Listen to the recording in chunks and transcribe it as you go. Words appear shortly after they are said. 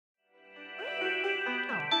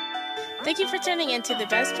Thank you for tuning in to the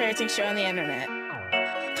best parenting show on the internet,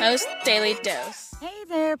 Post Daily Dose. Hey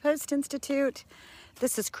there, Post Institute.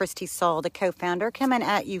 This is Christy Saul, the co-founder, coming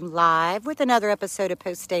at you live with another episode of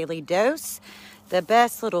Post Daily Dose, the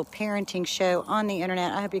best little parenting show on the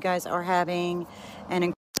internet. I hope you guys are having an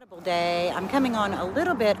incredible day. I'm coming on a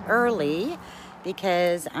little bit early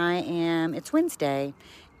because it's Wednesday,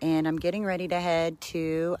 and I'm getting ready to head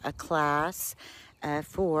to a class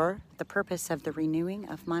for the purpose of the renewing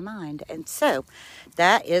of my mind. And so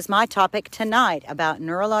that is my topic tonight, about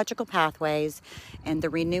neurological pathways and the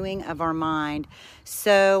renewing of our mind.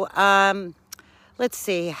 So let's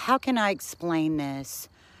see, how can I explain this?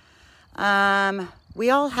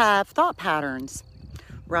 We all have thought patterns,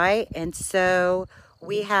 right? And so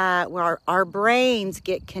we have our brains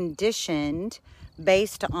get conditioned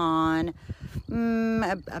based on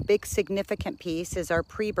a big significant piece is our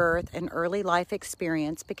pre-birth and early life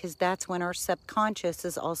experience, because that's when our subconscious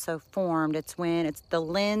is also formed. It's when it's the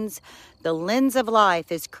lens of life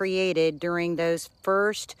is created during those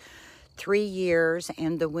first 3 years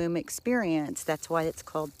and the womb experience. That's why it's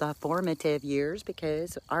called the formative years,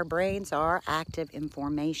 because our brains are active in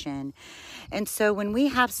formation. And so when we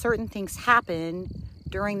have certain things happen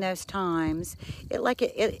during those times,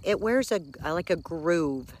 it wears like a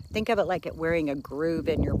groove. Think of it like it wearing a groove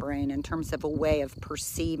in your brain in terms of a way of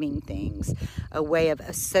perceiving things, a way of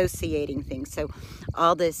associating things. So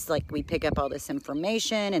all this, like, we pick up all this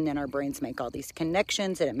information, and then our brains make all these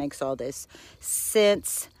connections, and it makes all this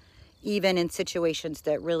sense. Even in situations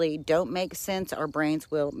that really don't make sense, our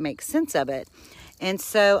brains will make sense of it. And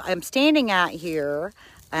so I'm standing out here.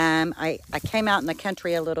 I came out in the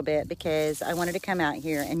country a little bit because I wanted to come out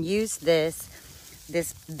here and use this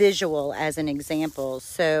visual as an example.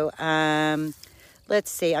 So let's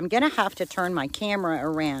see. I'm going to have to turn my camera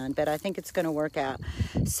around, but I think it's going to work out.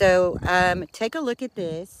 So take a look at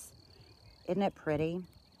this. Isn't it pretty?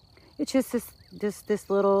 It's just this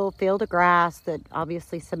little field of grass that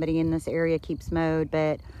obviously somebody in this area keeps mowed,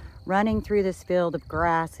 but running through this field of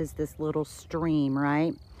grass is this little stream,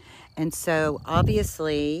 right? And so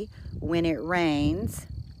obviously when it rains,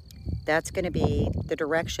 that's going to be the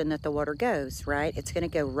direction that the water goes, right? It's going to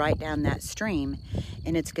go right down that stream,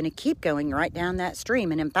 and it's going to keep going right down that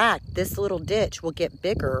stream. And in fact, this little ditch will get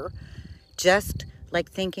bigger, just like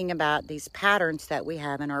thinking about these patterns that we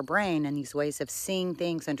have in our brain and these ways of seeing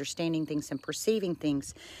things, understanding things, and perceiving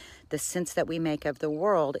things. The sense that we make of the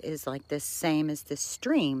world is like the same as this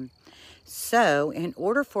stream. So in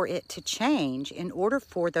order for it to change, in order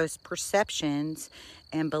for those perceptions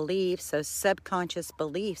and beliefs, those subconscious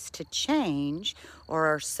beliefs to change, or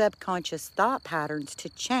our subconscious thought patterns to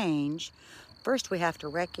change, first we have to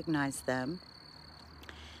recognize them.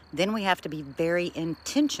 Then we have to be very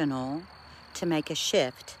intentional to make a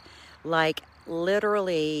shift, like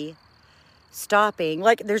literally stopping.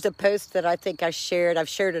 Like, there's a post that I think I've shared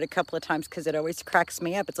it a couple of times because it always cracks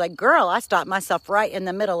me up. It's like, girl, I stopped myself right in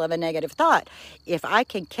the middle of a negative thought. If I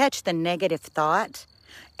can catch the negative thought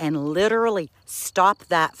and literally stop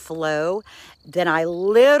that flow, then I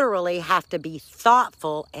literally have to be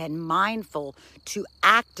thoughtful and mindful to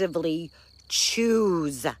actively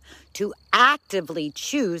choose a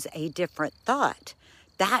different thought.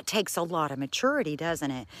 That takes a lot of maturity,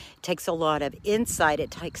 doesn't it? It takes a lot of insight.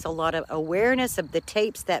 It takes a lot of awareness of the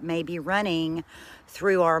tapes that may be running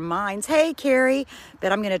through our minds. Hey, Carrie,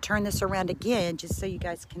 but I'm going to turn this around again just so you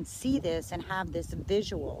guys can see this and have this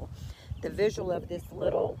visual. The visual of this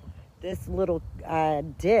little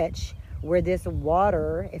ditch where this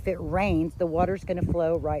water, if it rains, the water's going to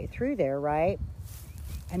flow right through there, right?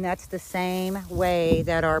 And that's the same way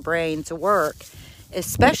that our brains work,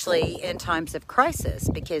 especially in times of crisis,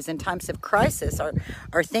 because in times of crisis,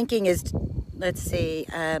 our thinking is, let's see,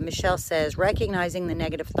 Michelle says, recognizing the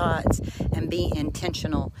negative thoughts and be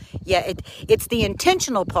intentional. Yeah, it's the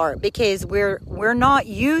intentional part, because we're not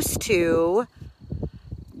used to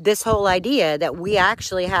this whole idea that we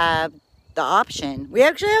actually have the option. We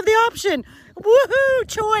actually have the option. Woohoo!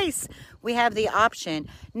 Choice. We have the option.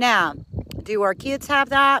 Now, do our kids have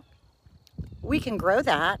that? We can grow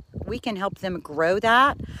that. We can help them grow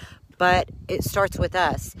that, but it starts with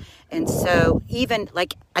us. And so even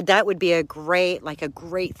like that would be a great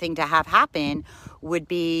thing to have happen would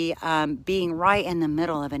be being right in the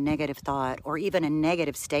middle of a negative thought or even a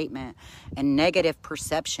negative statement, a negative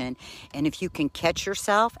perception. And if you can catch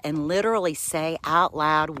yourself and literally say out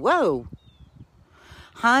loud, whoa,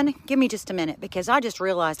 hon, give me just a minute, because I just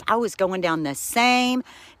realized I was going down the same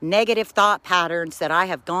negative thought patterns that I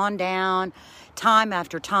have gone down time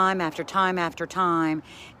after time after time after time.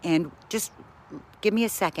 And just give me a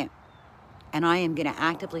second. And I am going to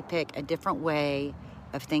actively pick a different way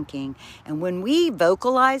of thinking. And when we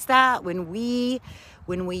vocalize that, when we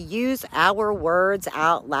use our words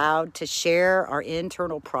out loud to share our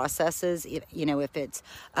internal processes, if it's,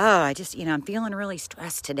 I'm feeling really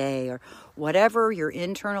stressed today, or whatever your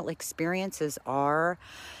internal experiences are,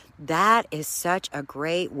 that is such a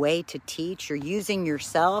great way to teach. You're using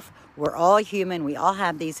yourself. We're all human. We all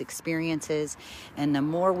have these experiences. And the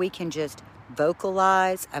more we can just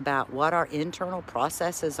vocalize about what our internal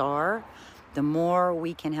processes are, the more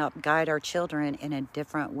we can help guide our children in a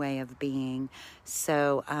different way of being.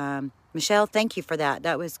 So, Michelle, thank you for that.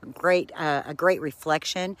 That was great, a great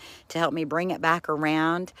reflection to help me bring it back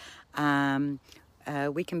around.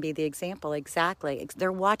 We can be the example. Exactly.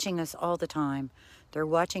 They're watching us all the time. They're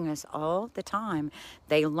watching us all the time.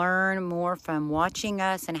 They learn more from watching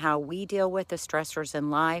us and how we deal with the stressors in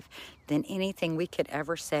life than anything we could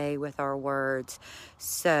ever say with our words.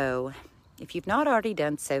 So, if you've not already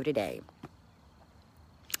done so today,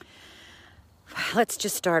 let's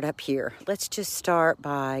just start up here. Let's just start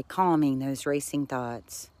by calming those racing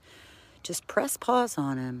thoughts. Just press pause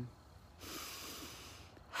on them.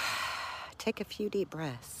 Take a few deep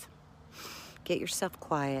breaths. Get yourself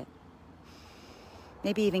quiet.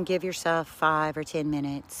 Maybe even give yourself 5 or 10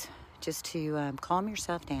 minutes just to calm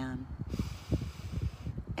yourself down.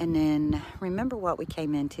 And then remember what we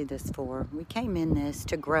came into this for. We came in this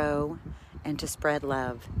to grow and to spread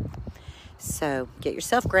love. So get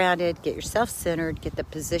yourself grounded, get yourself centered, get the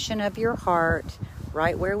position of your heart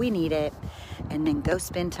right where we need it, and then go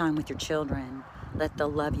spend time with your children. Let the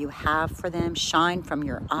love you have for them shine from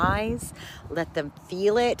your eyes. Let them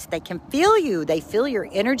feel it. They can feel you. They feel your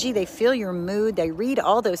energy. They feel your mood. They read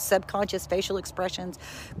all those subconscious facial expressions.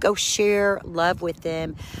 Go share love with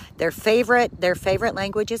them. Their favorite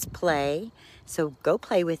language is play. So go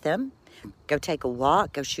play with them. Go take a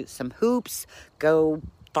walk. Go shoot some hoops. Go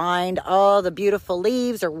find all the beautiful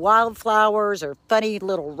leaves or wildflowers or funny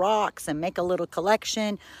little rocks and make a little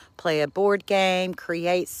collection. Play a board game,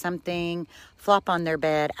 create something, flop on their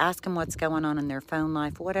bed, ask them what's going on in their phone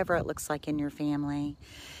life, whatever it looks like in your family.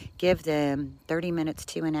 Give them 30 minutes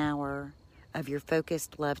to an hour of your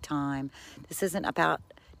focused love time. This isn't about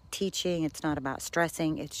teaching. It's not about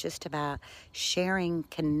stressing. It's just about sharing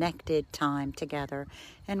connected time together.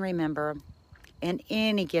 And remember, in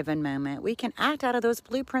any given moment, we can act out of those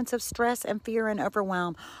blueprints of stress and fear and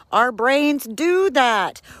overwhelm. Our brains do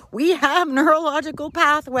that. We have neurological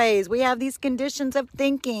pathways. We have these conditions of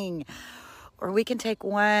thinking. Or we can take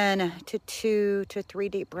 1 to 2 to 3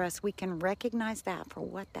 deep breaths. We can recognize that for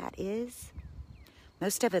what that is.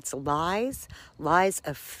 Most of it's lies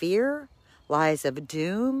of fear, lies of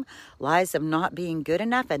doom, lies of not being good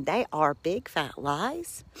enough, and they are big fat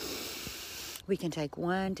lies. We can take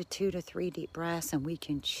 1 to 2 to 3 deep breaths, and we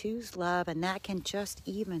can choose love, and that can just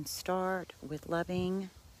even start with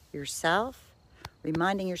loving yourself,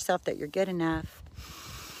 reminding yourself that you're good enough,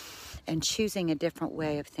 and choosing a different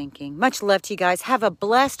way of thinking. Much love to you guys. Have a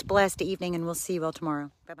blessed evening, and we'll see you all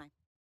tomorrow. Bye-bye.